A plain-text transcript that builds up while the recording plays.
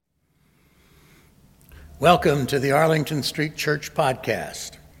Welcome to the Arlington Street Church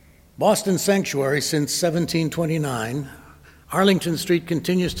Podcast. Boston Sanctuary since 1729, Arlington Street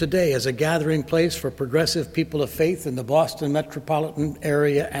continues today as a gathering place for progressive people of faith in the Boston metropolitan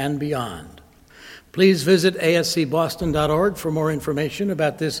area and beyond. Please visit ascboston.org for more information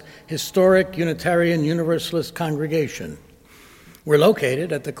about this historic Unitarian Universalist congregation. We're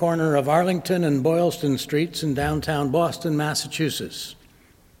located at the corner of Arlington and Boylston Streets in downtown Boston, Massachusetts.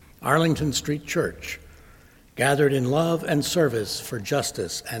 Arlington Street Church, gathered in love and service for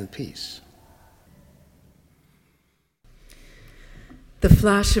justice and peace. The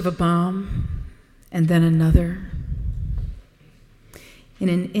flash of a bomb, and then another. In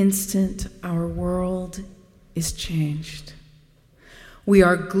an instant, our world is changed. We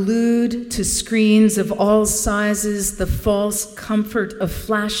are glued to screens of all sizes, the false comfort of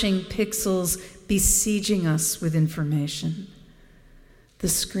flashing pixels besieging us with information. The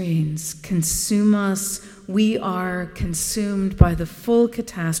screens consume us. We are consumed by the full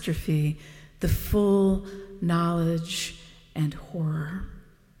catastrophe, the full knowledge and horror.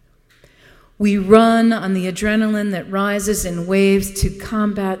 We run on the adrenaline that rises in waves to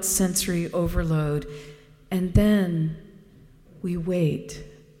combat sensory overload, and then we wait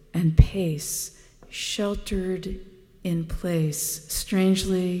and pace, sheltered in place,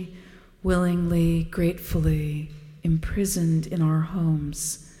 strangely, willingly, gratefully, imprisoned in our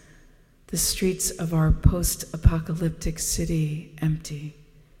homes, the streets of our post-apocalyptic city empty,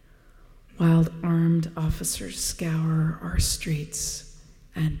 while armed officers scour our streets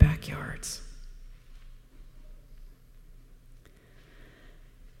and backyards.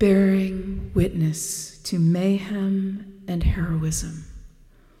 Bearing witness to mayhem and heroism,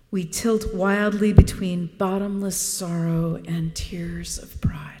 we tilt wildly between bottomless sorrow and tears of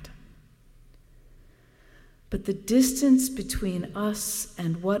pride. But the distance between us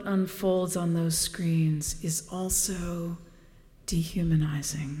and what unfolds on those screens is also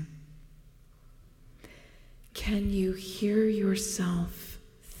dehumanizing. Can you hear yourself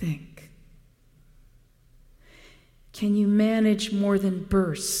think? Can you manage more than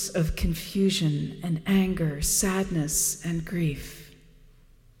bursts of confusion and anger, sadness and grief?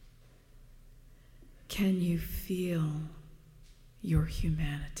 Can you feel your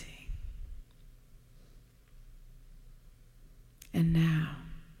humanity? And now,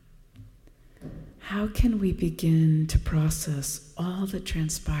 how can we begin to process all that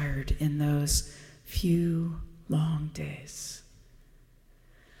transpired in those few long days?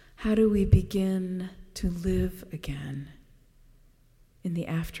 How do we begin to live again in the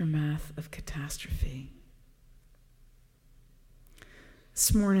aftermath of catastrophe?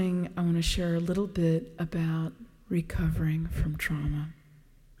 This morning, I want to share a little bit about recovering from trauma.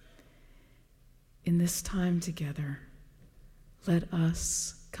 In this time together, let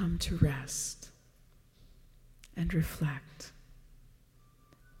us come to rest and reflect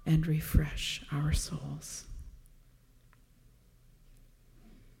and refresh our souls.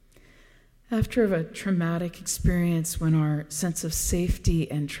 After a traumatic experience when our sense of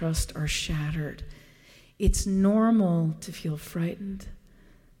safety and trust are shattered, it's normal to feel frightened,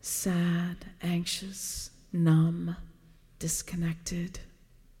 sad, anxious, numb, disconnected,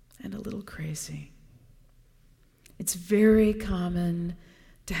 and a little crazy. It's very common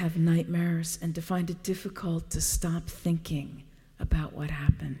to have nightmares and to find it difficult to stop thinking about what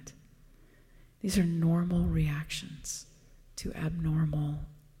happened. These are normal reactions to abnormal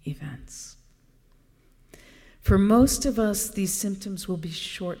events. For most of us, these symptoms will be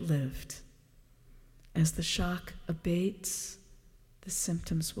short-lived. As the shock abates, the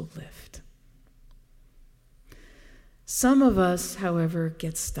symptoms will lift. Some of us, however,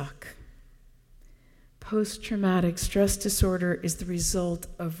 get stuck. Post-traumatic stress disorder is the result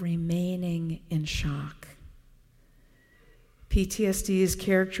of remaining in shock. PTSD is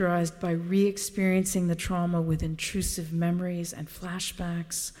characterized by re-experiencing the trauma with intrusive memories and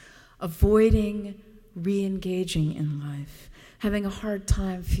flashbacks, avoiding re-engaging in life, having a hard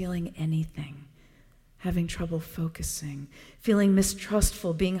time feeling anything, having trouble focusing, feeling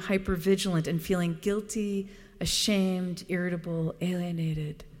mistrustful, being hypervigilant, and feeling guilty, ashamed, irritable,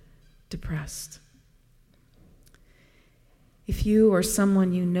 alienated, depressed. If you or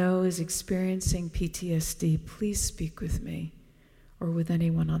someone you know is experiencing PTSD, please speak with me or with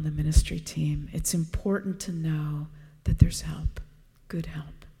anyone on the ministry team. It's important to know that there's help, good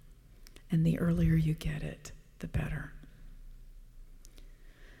help, and the earlier you get it, the better.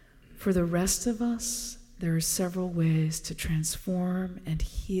 For the rest of us, there are several ways to transform and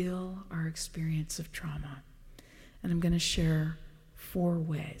heal our experience of trauma. And I'm going to share 4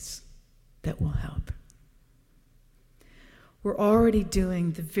 ways that will help. we're already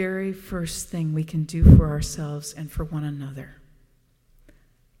doing the very first thing we can do for ourselves and for one another.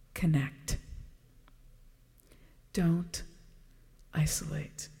 Connect. Don't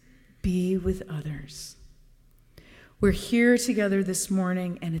isolate. Be with others. We're here together this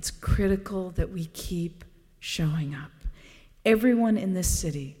morning, and it's critical that we keep showing up. Everyone in this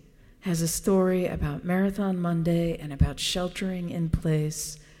city has a story about Marathon Monday and about sheltering in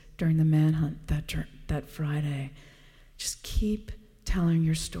place during the manhunt that Friday. Just keep telling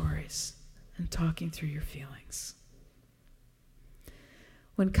your stories and talking through your feelings.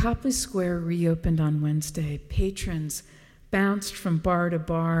 When Copley Square reopened on Wednesday, patrons bounced from bar to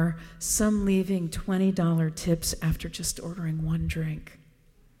bar, some leaving $20 tips after just ordering one drink.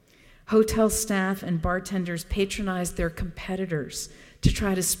 Hotel staff and bartenders patronized their competitors to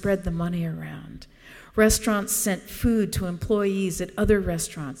try to spread the money around. Restaurants sent food to employees at other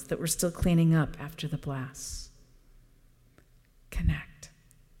restaurants that were still cleaning up after the blasts. Connect.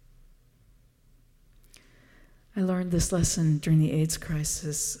 I learned this lesson during the AIDS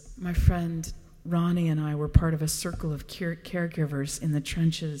crisis. My friend Ronnie and I were part of a circle of caregivers in the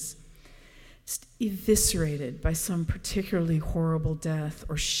trenches, just eviscerated by some particularly horrible death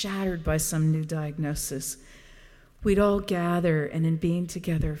or shattered by some new diagnosis. We'd all gather and in being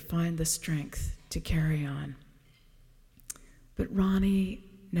together find the strength to carry on. But Ronnie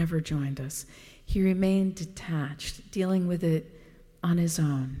never joined us. He remained detached, dealing with it on his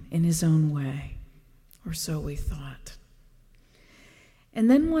own, in his own way, or so we thought. And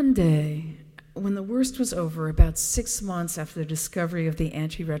then one day, when the worst was over, about 6 months after the discovery of the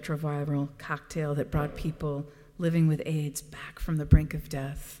antiretroviral cocktail that brought people living with AIDS back from the brink of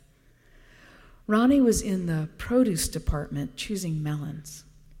death, Ronnie was in the produce department choosing melons.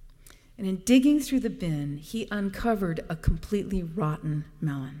 And in digging through the bin, he uncovered a completely rotten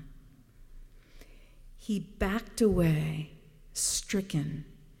melon. He backed away, stricken,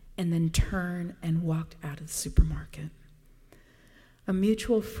 and then turned and walked out of the supermarket. A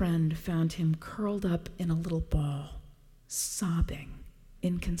mutual friend found him curled up in a little ball, sobbing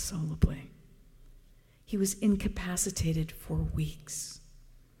inconsolably. He was incapacitated for weeks.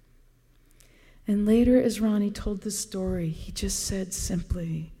 And later, as Ronnie told the story, he just said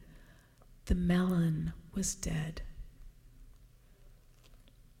simply, "The melon was dead."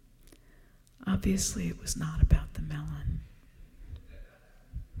 Obviously, it was not about the melon.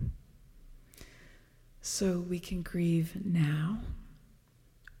 So we can grieve now,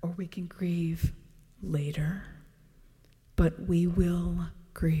 or we can grieve later, but we will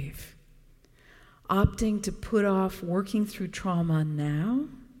grieve. Opting to put off working through trauma now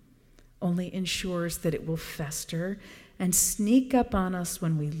only ensures that it will fester and sneak up on us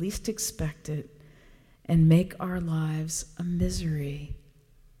when we least expect it and make our lives a misery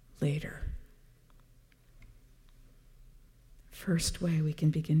later. First way we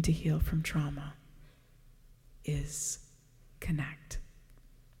can begin to heal from trauma is connect.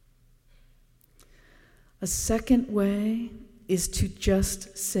 A second way is to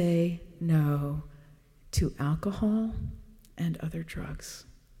just say no to alcohol and other drugs.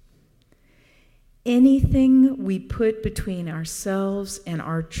 Anything we put between ourselves and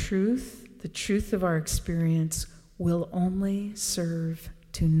our truth, the truth of our experience, will only serve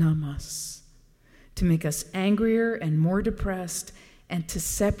to numb us, to make us angrier and more depressed, and to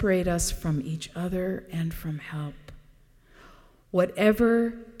separate us from each other and from help.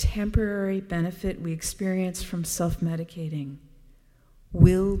 Whatever temporary benefit we experience from self-medicating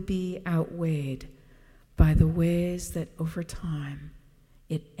will be outweighed by the ways that over time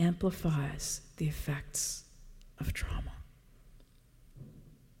it amplifies the effects of trauma.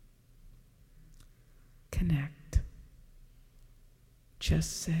 Connect.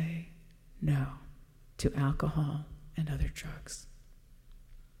 Just say no to alcohol and other drugs.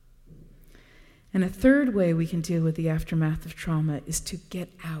 And a third way we can deal with the aftermath of trauma is to get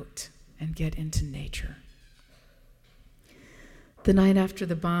out and get into nature. The night after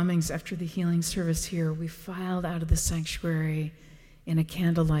the bombings, after the healing service here, we filed out of the sanctuary in a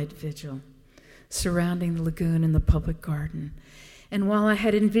candlelight vigil, surrounding the lagoon and the public garden. And while I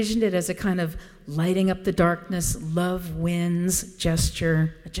had envisioned it as a kind of lighting up the darkness, love wins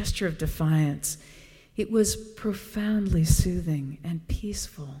gesture, a gesture of defiance, it was profoundly soothing and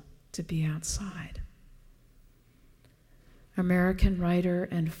peaceful to be outside. American writer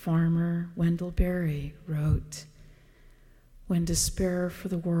and farmer Wendell Berry wrote, "When despair for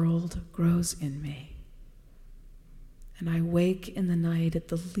the world grows in me, and I wake in the night at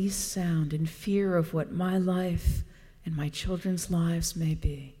the least sound in fear of what my life and my children's lives may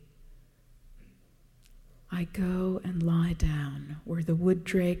be, I go and lie down where the wood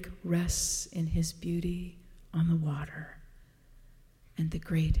drake rests in his beauty on the water, and the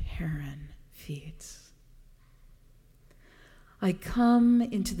great heron feeds. I come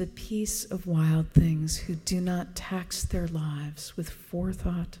into the peace of wild things who do not tax their lives with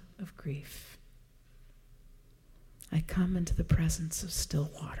forethought of grief. I come into the presence of still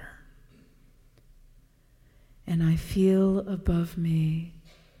water, and I feel above me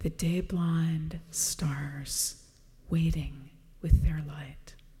the day-blind stars waiting with their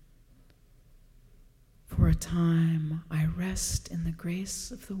light. For a time, I rest in the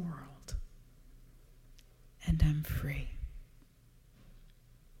grace of the world and am free.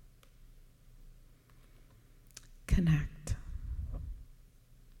 Connect.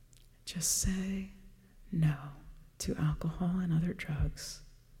 Just say no to alcohol and other drugs.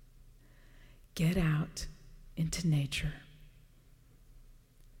 Get out into nature.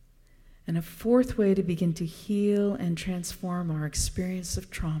 And a fourth way to begin to heal and transform our experience of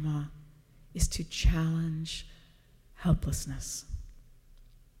trauma is to challenge helplessness.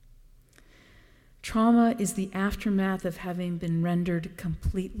 Trauma is the aftermath of having been rendered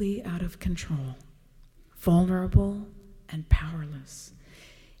completely out of control, vulnerable and powerless.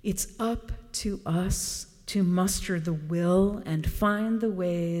 It's up to us to muster the will and find the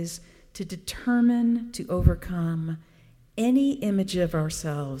ways to determine to overcome any image of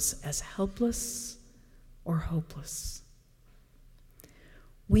ourselves as helpless or hopeless.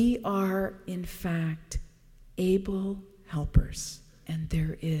 We are, in fact, able helpers, and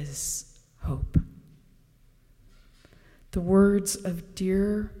there is hope. The words of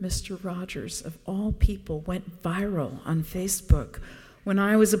dear Mr. Rogers, of all people, went viral on Facebook. When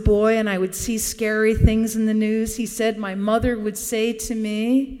I was a boy and I would see scary things in the news, he said, my mother would say to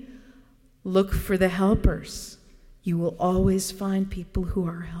me, look for the helpers. You will always find people who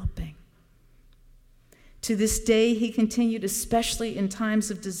are helping. To this day, he continued, especially in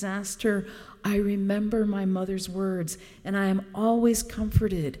times of disaster, I remember my mother's words, and I am always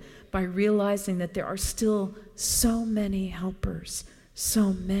comforted by realizing that there are still so many helpers,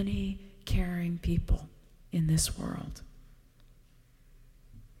 so many caring people in this world.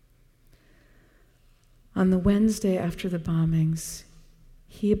 On the Wednesday after the bombings,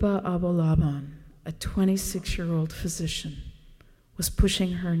 Hiba Abolaban, a 26-year-old physician, was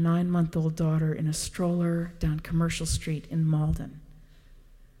pushing her 9-month-old daughter in a stroller down Commercial Street in Malden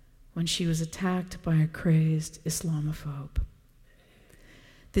when she was attacked by a crazed Islamophobe.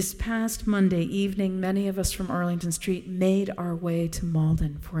 This past Monday evening, many of us from Arlington Street made our way to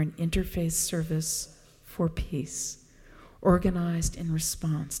Malden for an interfaith service for peace, organized in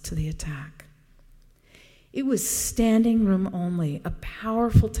response to the attack. It was standing room only, a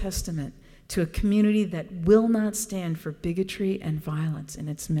powerful testament to a community that will not stand for bigotry and violence in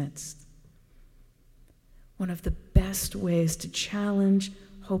its midst. One of the best ways to challenge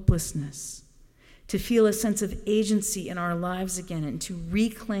hopelessness, to feel a sense of agency in our lives again, and to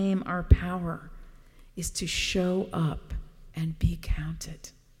reclaim our power is to show up and be counted.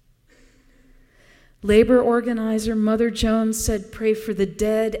 Labor organizer Mother Jones said, pray for the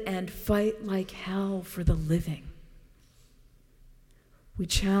dead and fight like hell for the living. We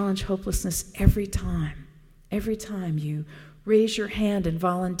challenge hopelessness every time you raise your hand and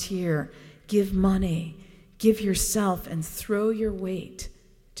volunteer, give money, give yourself, and throw your weight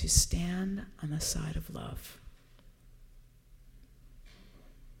to stand on the side of love.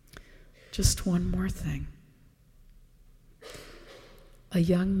 Just one more thing. A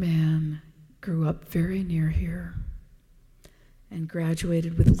young man grew up very near here and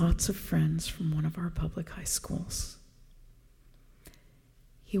graduated with lots of friends from one of our public high schools.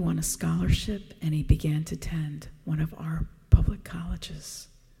 He won a scholarship and he began to attend one of our public colleges.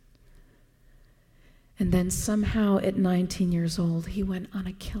 And then somehow at 19 years old, he went on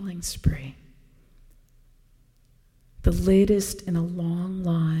a killing spree. The latest in a long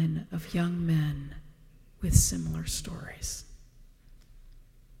line of young men with similar stories.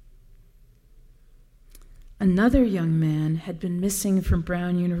 Another young man had been missing from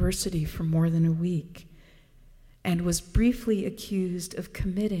Brown University for more than a week and was briefly accused of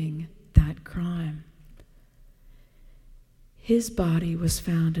committing that crime. His body was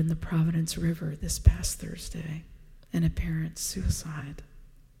found in the Providence River this past Thursday, an apparent suicide.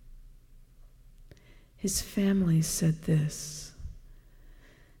 His family said this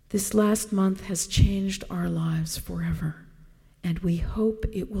last month has changed our lives forever, and we hope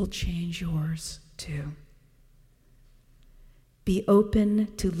it will change yours too. Be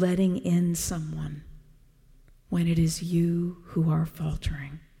open to letting in someone when it is you who are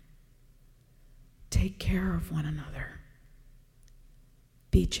faltering. Take care of one another.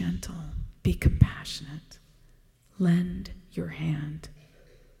 Be gentle, be compassionate. Lend your hand.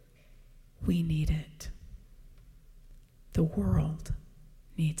 We need it. The world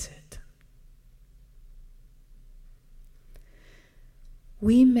needs it.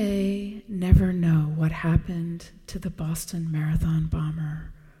 We may never know what happened to the Boston Marathon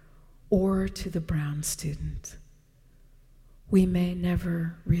bomber or to the Brown student. We may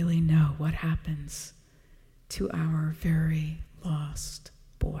never really know what happens to our very lost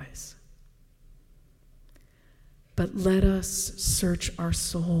boys. But let us search our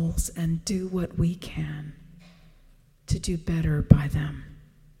souls and do what we can to do better by them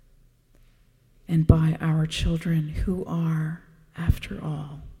and by our children who are, after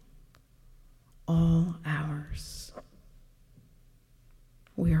all ours.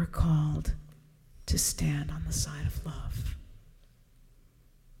 We are called to stand on the side of love.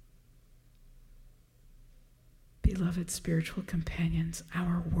 Beloved spiritual companions,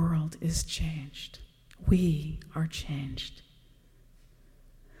 our world is changed. We are changed.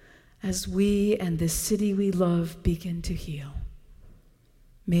 As we and the city we love begin to heal,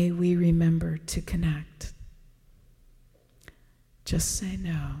 may we remember to connect. Just say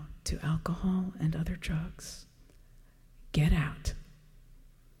no to alcohol and other drugs. Get out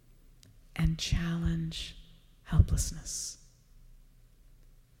and challenge helplessness.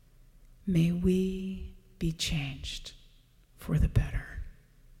 May we be changed for the better.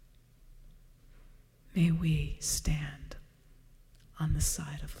 May we stand on the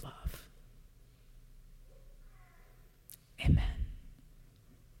side of love. Amen.